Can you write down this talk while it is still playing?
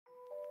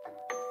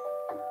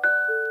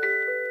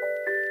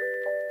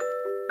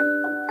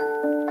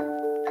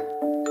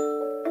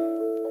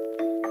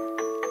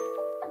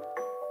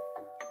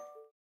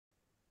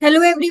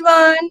Hello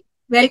everyone,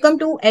 welcome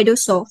to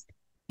EDUSOFT.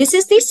 This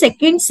is the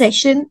second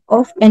session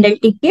of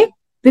Nltk.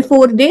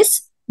 Before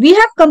this, we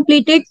have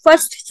completed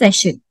first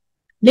session.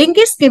 Link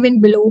is given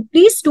below.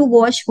 Please do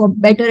watch for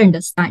better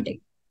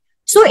understanding.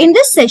 So in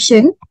this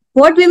session,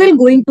 what we will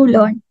going to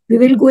learn? We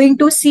will going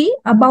to see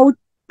about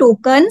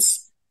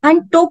tokens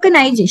and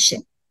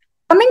tokenization.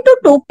 Coming to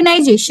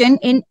tokenization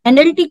in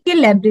Nltk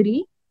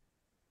library,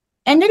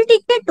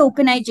 Nltk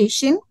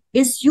tokenization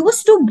is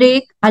used to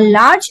break a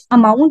large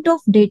amount of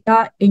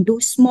data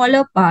into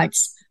smaller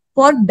parts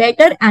for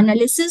better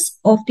analysis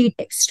of the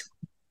text.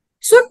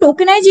 So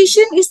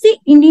tokenization is the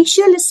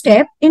initial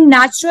step in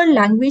natural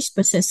language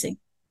processing.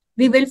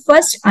 We will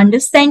first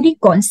understand the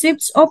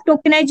concepts of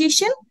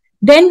tokenization,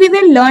 then we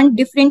will learn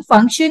different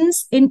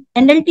functions in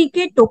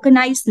Nltk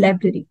tokenized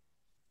library.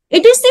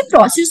 It is the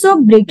process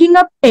of breaking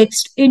up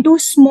text into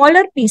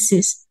smaller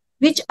pieces,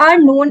 which are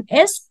known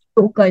as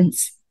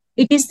tokens.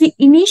 It is the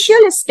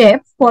initial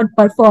step for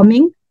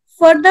performing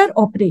further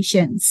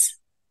operations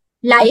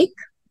like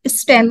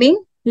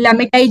stemming,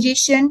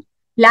 lemmatization,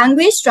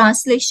 language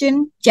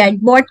translation,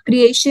 chatbot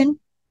creation,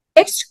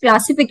 text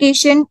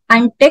classification,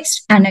 and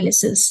text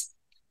analysis.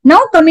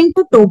 Now coming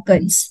to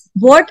tokens.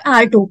 What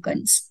are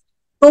tokens?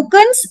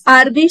 Tokens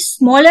are the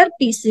smaller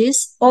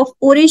pieces of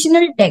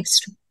original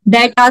text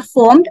that are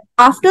formed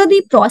after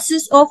the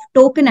process of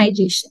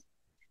tokenization.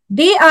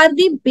 They are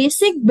the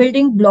basic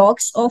building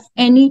blocks of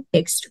any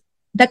text.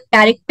 The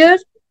character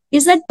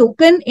is a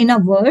token in a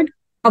word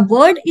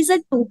is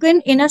a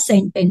token in a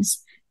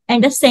sentence,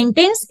 and a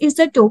sentence is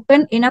a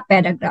token in a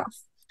paragraph.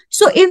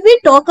 So if we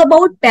talk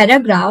about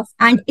paragraph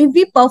and if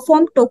we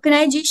perform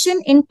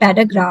tokenization in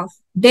paragraph,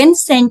 then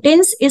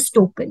sentence is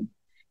token.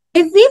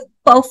 If we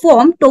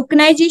perform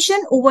tokenization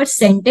over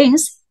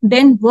sentence,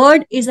 then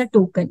word is a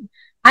token.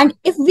 And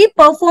if we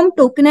perform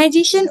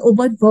tokenization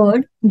over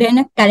word, then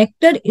a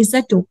character is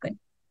a token.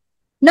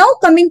 Now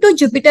coming to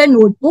Jupyter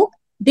Notebook,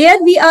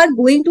 there we are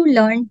going to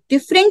learn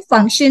different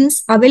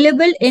functions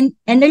available in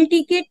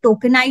Nltk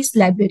tokenized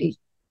library.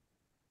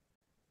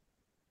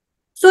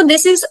 So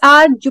this is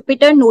our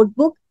Jupyter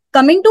Notebook.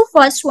 Coming to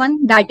first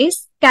one, that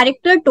is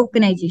character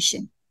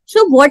tokenization.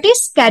 So what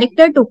is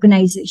character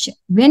tokenization?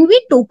 When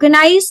we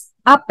tokenize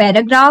a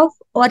paragraph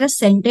or a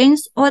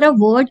sentence or a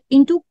word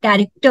into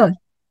character,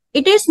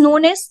 it is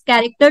known as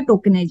character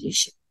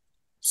tokenization.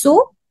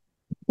 So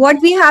what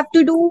we have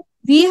to do,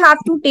 we have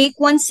to take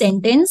one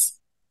sentence.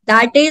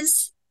 That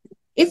is,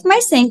 if my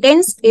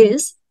sentence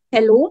is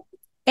hello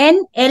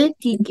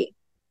Nltk,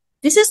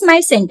 this is my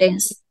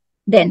sentence.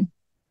 Then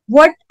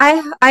what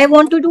I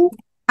want to do,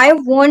 I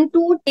want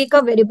to take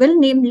a variable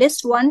named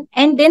list1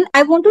 and then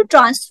I want to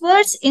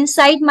transfer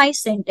inside my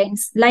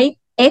sentence like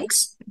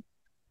x.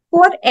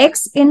 For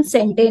x in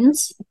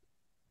sentence,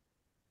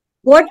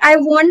 what I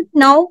want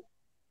now,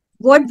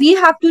 what we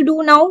have to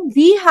do now,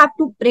 we have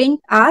to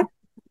print our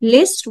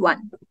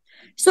list1.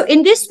 So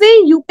in this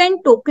way, you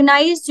can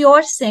tokenize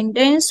your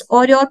sentence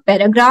or your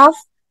paragraph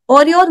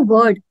or your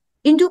word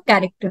into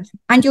character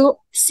and you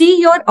see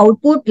your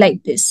output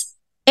like this,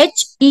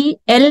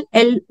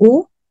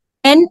 HELLO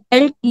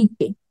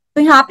NLTK.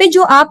 तो यहाँ पे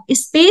जो आप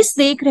space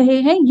देख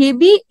रहे हैं ये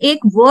भी एक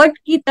वर्ड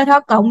की तरह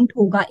काउंट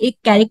होगा, एक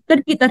कैरेक्टर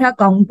की तरह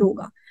काउंट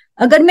होगा.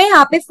 अगर मैं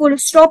यहाँ पे फुल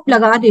स्टॉप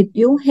लगा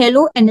देती हूँ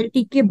हेलो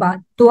एनएलटी के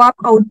बाद, तो आप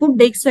आउटपुट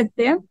देख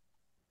सकते हैं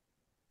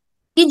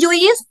कि जो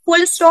ये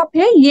फुल स्टॉप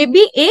है ये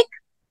भी एक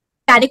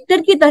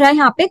कैरेक्टर की तरह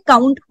यहाँ पे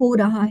काउंट हो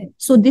रहा है.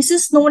 So this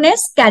is known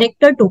as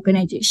character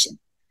tokenization.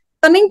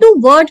 Coming to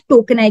word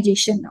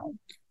tokenization now.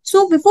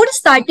 So before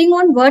starting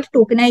on word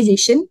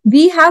tokenization,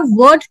 we have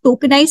word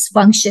tokenize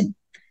function.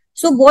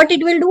 So what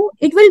it will do?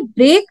 It will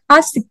break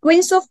a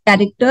sequence of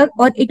character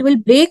or it will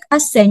break a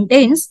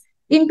sentence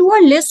into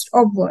a list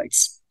of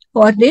words.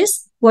 For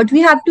this, what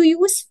we have to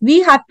use?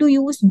 We have to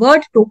use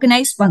word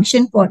tokenize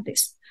function for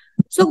this.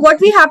 So what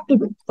we have to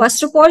do?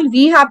 First of all,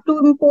 we have to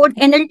import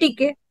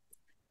NLTK.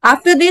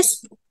 After this,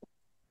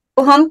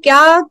 तो हम क्या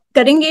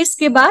करेंगे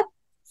इसके बाद?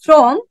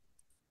 From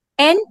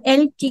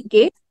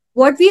NLTK,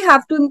 what we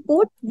have to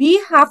import? We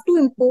have to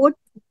import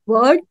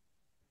word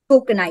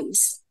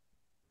tokenize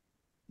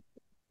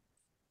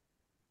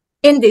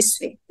in this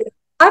way.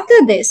 After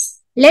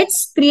this,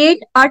 let's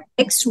create our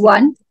text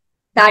one,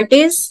 that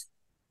is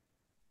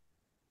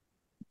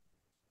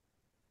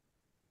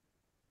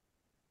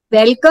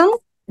welcome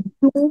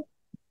to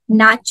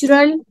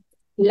natural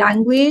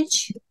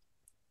language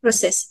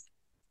processing.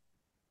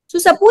 So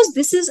suppose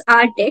this is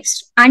our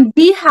text and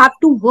we have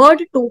to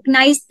word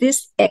tokenize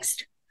this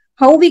text.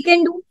 How we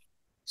can do?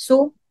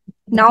 So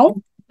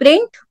now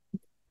print.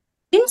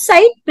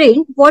 Inside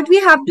print, what we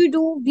have to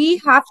do? We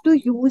have to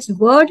use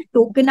word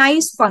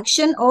tokenize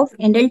function of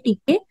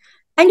NLTK,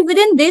 and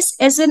within this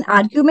as an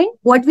argument,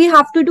 what we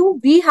have to do?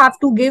 We have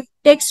to give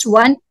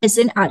text1 as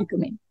an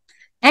argument,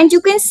 and you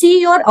can see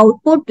your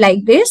output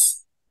like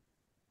this.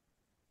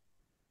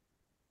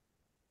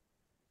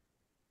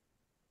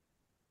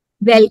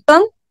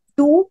 Welcome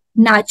to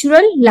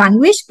natural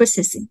language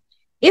processing.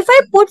 If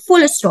I put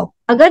full stop,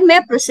 अगर मैं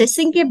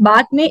processing के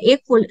बाद में एक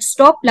full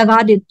stop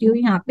लगा देती हूँ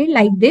यहाँ पे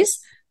लाइक दिस,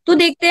 तो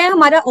देखते हैं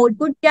हमारा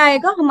आउटपुट क्या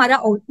आएगा। हमारा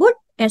आउटपुट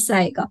ऐसा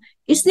आएगा।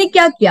 इसने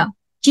क्या किया,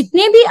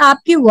 जितने भी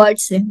आपके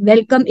वर्ड्स है,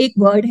 वेलकम एक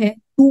वर्ड है,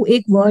 टू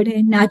एक वर्ड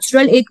है,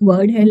 नेचुरल एक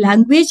वर्ड है,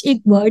 लैंग्वेज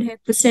एक वर्ड है,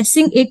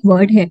 प्रोसेसिंग एक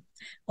वर्ड है,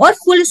 और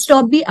फुल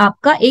स्टॉप भी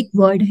आपका एक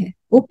वर्ड है।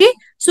 Okay,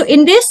 so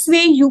in this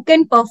way you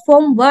can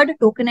perform word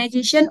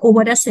tokenization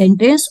over a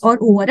sentence or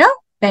over a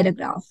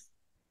paragraph.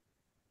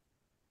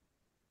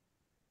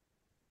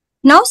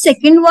 Now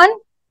second one,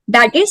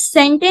 that is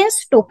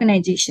sentence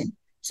tokenization.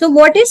 So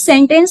what is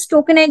sentence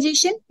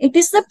tokenization? It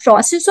is the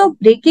process of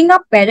breaking a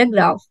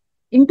paragraph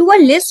into a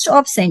list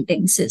of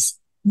sentences.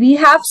 We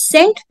have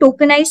sent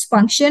tokenized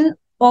function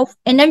of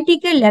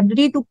NLTK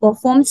library to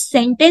perform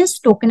sentence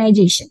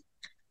tokenization.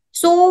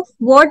 So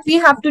what we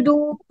have to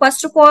do,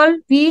 first of all,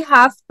 we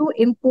have to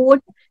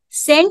import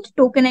sent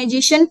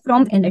tokenization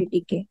from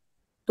Nltk.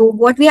 So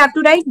what we have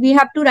to write? We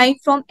have to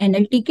write from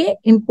Nltk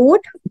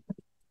import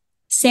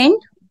sent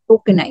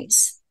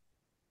tokenize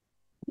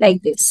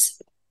like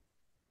this.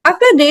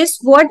 After this,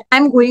 what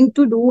I'm going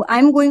to do,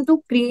 I'm going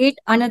to create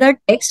another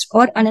text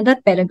or another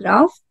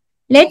paragraph.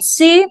 Let's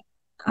say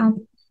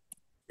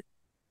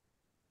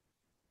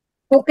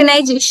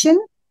tokenization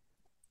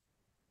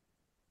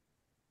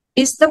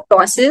is the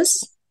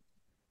process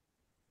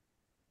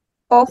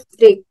of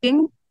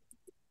breaking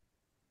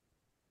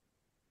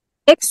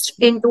text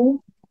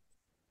into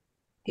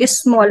a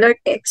smaller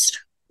text.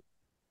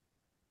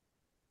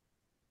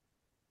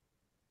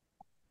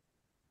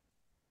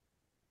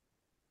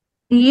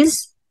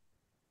 These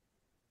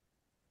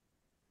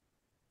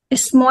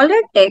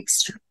smaller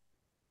text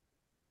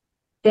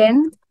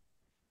then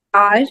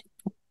are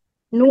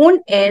known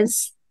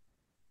as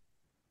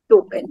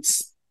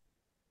tokens.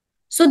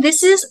 So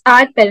this is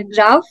our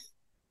paragraph.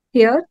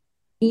 Here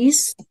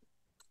is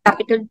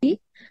capital T.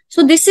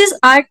 So this is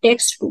our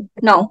text too.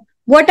 Now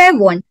what I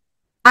want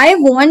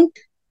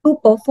to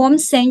perform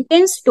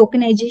sentence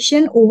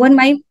tokenization over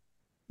my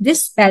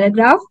this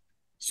paragraph.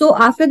 So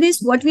after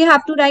this, what we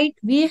have to write?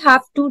 We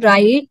have to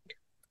write,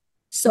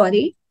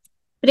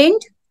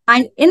 print,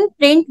 and in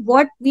print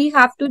what we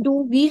have to do,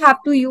 we have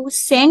to use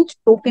sent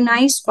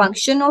tokenized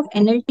function of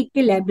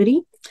NLTK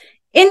library.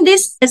 In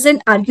this as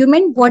an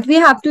argument, what we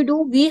have to do,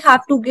 we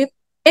have to give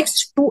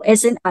text2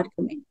 as an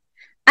argument,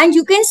 and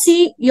you can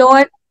see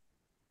your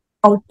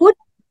output.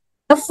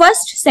 The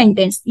first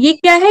sentence, ये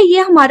क्या है? ये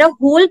हमारा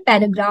whole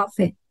paragraph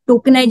है.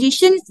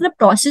 Tokenization is the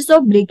process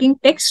of breaking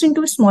text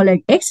into smaller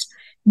text.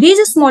 These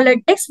smaller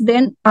text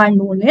then are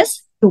known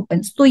as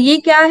tokens. तो ये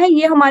क्या है?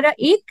 ये हमारा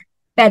एक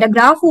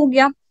पैराग्राफ हो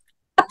गया.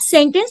 अब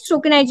सेंटेंस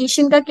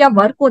टोकनाइजेशन का क्या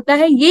वर्क होता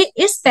है? ये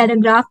इस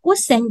पैराग्राफ को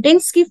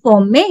सेंटेंस की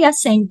फॉर्म में या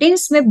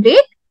सेंटेंस में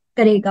ब्रेक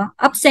करेगा.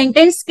 अब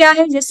सेंटेंस क्या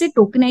है? जैसे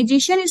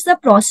tokenization is the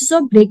process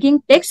of breaking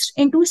text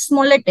into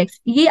smaller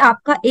text. ये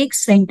आपका एक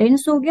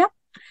सेंटेंस हो गया.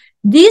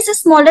 These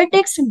smaller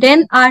text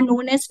then are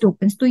known as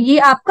tokens. तो ये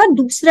आपका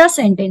दूसरा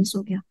सेंटेंस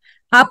हो गया.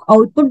 आप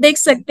आउटपुट देख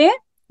सकते हैं.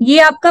 ये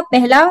आपका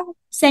पहला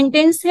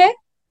सेंटेंस है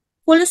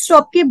फुल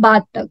स्टॉप के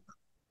बाद तक,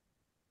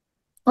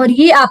 और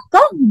ये आपका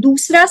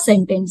दूसरा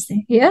सेंटेंस है.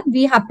 Here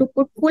we have to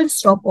put full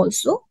stop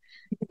also,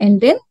 and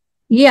then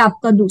ये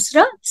आपका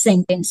दूसरा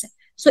सेंटेंस है.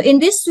 So in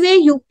this way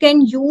you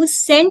can use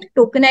sent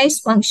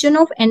tokenized function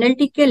of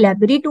NLTK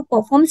library to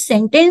perform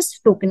sentence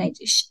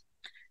tokenization.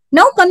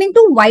 Now coming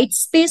to white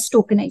space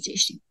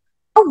tokenization.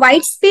 अब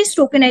white space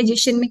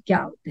tokenization में क्या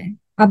होता है?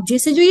 अब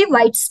जैसे जो ये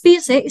व्हाइट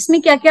स्पेस है,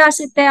 इसमें क्या क्या आ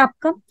सकता है?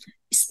 आपका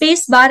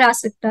स्पेस बार आ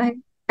सकता है,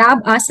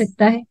 टैब आ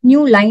सकता है,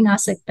 न्यू लाइन आ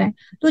सकता है.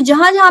 तो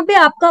जहां जहां पे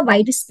आपका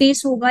व्हाइट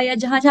स्पेस होगा, या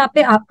जहां जहां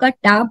पे आपका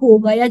टैब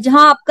होगा, या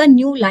जहां आपका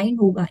न्यू लाइन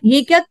होगा,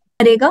 ये क्या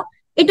करेगा?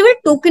 It will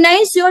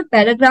tokenise your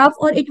paragraph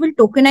और it will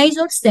tokenise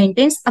your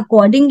sentence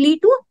accordingly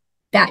to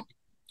that,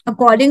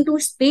 according to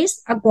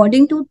space,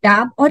 according to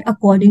tab और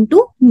अकॉर्डिंग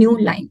टू न्यू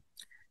लाइन.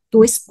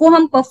 तो इसको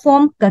हम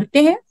परफॉर्म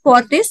करते हैं.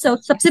 फॉर दिस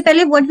सबसे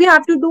पहले what we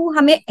have to do,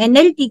 हमें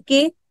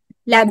NLTK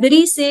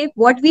लाइब्रेरी से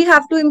what we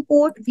have to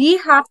import, we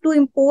have to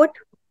import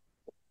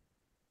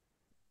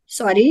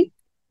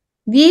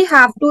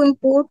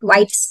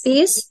white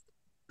space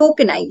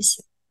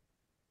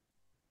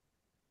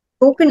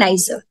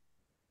tokenizer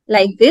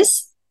like this,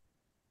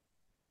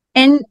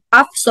 and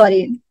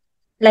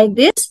like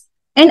this.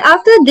 And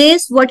after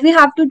this what we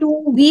have to do,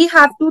 we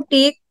have to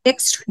take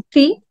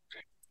text3,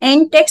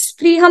 and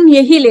text3 हम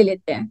यही ले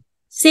लेते हैं.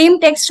 Same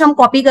text हम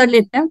copy कर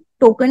लेते हैं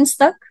tokens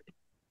तक,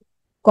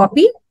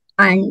 copy,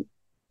 and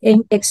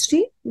in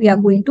text3 we are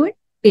going to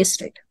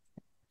paste it.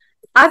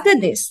 After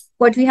this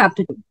what we have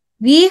to do,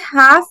 we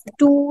have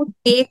to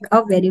take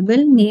a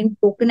variable named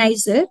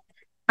tokenizer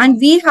and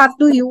we have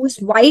to use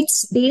white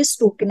space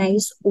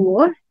tokenize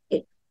over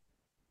it.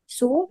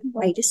 So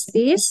white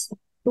space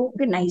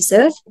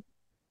tokenizer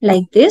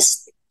like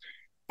this.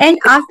 And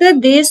after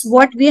this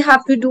what we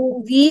have to do,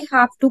 we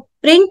have to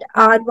print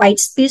our white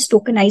space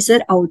tokenizer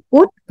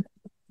output.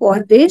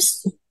 For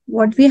this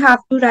what we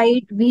have to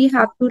write, we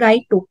have to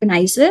write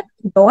tokenizer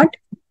dot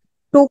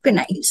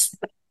tokenize,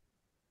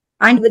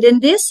 and within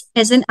this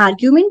as an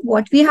argument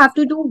what we have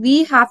to do,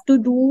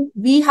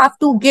 we have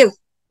to give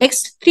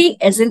text3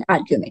 as an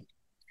argument.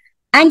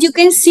 and you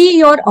can see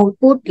your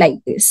output like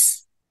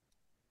this.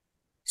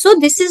 So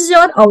this is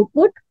your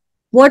output.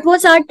 What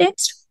was our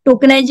text?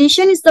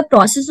 Tokenization is the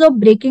process of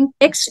breaking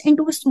text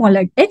into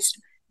smaller text.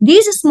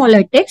 These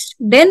smaller text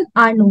then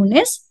are known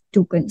as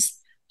tokens.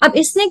 अब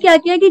इसने क्या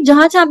किया कि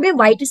जहां जहां पे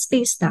white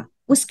space था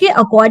उसके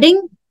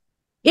according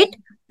it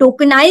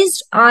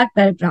tokenized our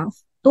paragraph.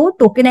 तो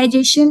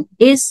tokenization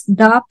is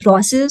the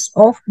process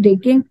of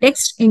breaking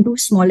text into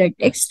smaller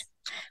text.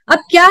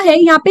 अब क्या है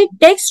यहाँ पे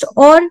टेक्स्ट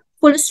और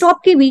फुल स्टॉप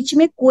के बीच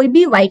में कोई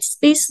भी व्हाइट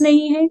स्पेस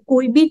नहीं है,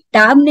 कोई भी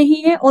टैब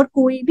नहीं है और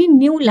कोई भी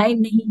न्यू लाइन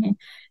नहीं है.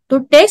 तो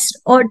टेक्स्ट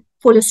और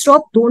फुल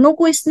स्टॉप दोनों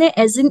को इसने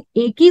एज इन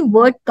एक ही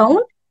वर्ड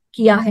काउंट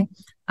किया है.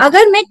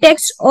 अगर मैं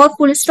टेक्स्ट और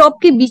फुल स्टॉप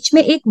के बीच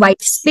में एक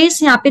व्हाइट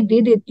स्पेस यहाँ पे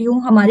दे देती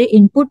हूँ हमारे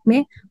इनपुट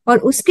में और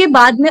उसके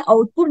बाद में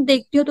आउटपुट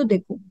देखती हूँ तो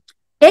देखो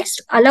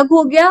टेक्स्ट अलग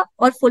हो गया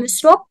और फुल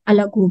स्टॉप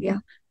अलग हो गया.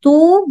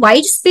 तो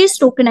व्हाइट स्पेस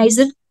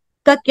टोकनाइजर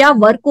का क्या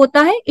वर्क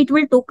होता है? It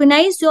will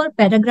tokenise your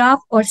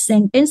paragraph और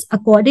sentence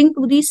according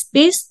to the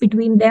space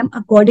between them,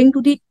 according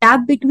to the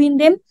tab between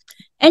them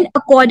and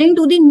according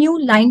to the new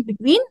line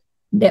between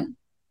them.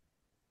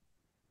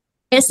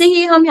 ऐसे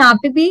ही हम यहाँ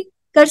पे भी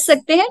कर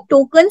सकते हैं.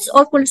 टोकन्स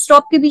और फुल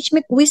स्टॉप के बीच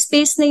में कोई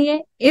स्पेस नहीं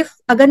है. इफ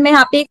अगर मैं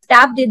यहाँ पे एक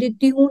टैब दे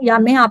देती हूँ या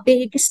मैं यहाँ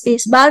पे एक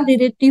स्पेस बार दे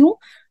देती हूँ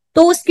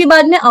तो उसके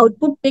बाद में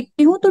आउटपुट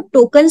देखती हूँ तो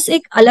टोकन्स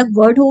एक अलग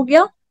वर्ड हो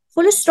गया,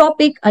 फुल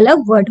स्टॉप एक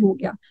अलग वर्ड हो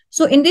गया.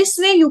 So in this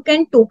way you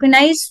can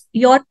tokenize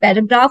your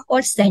paragraph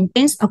or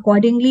sentence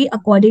accordingly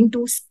according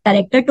to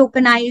character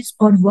tokenize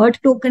or word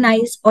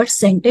tokenize or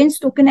sentence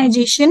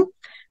tokenization.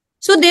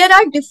 So there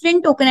are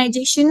different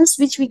tokenizations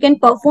which we can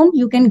perform.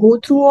 You can go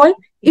through all.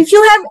 If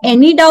you have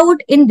any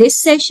doubt in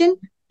this session,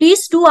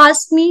 please do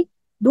ask me.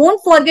 Don't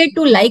forget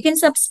to like and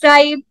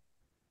subscribe.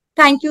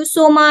 Thank you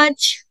so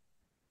much.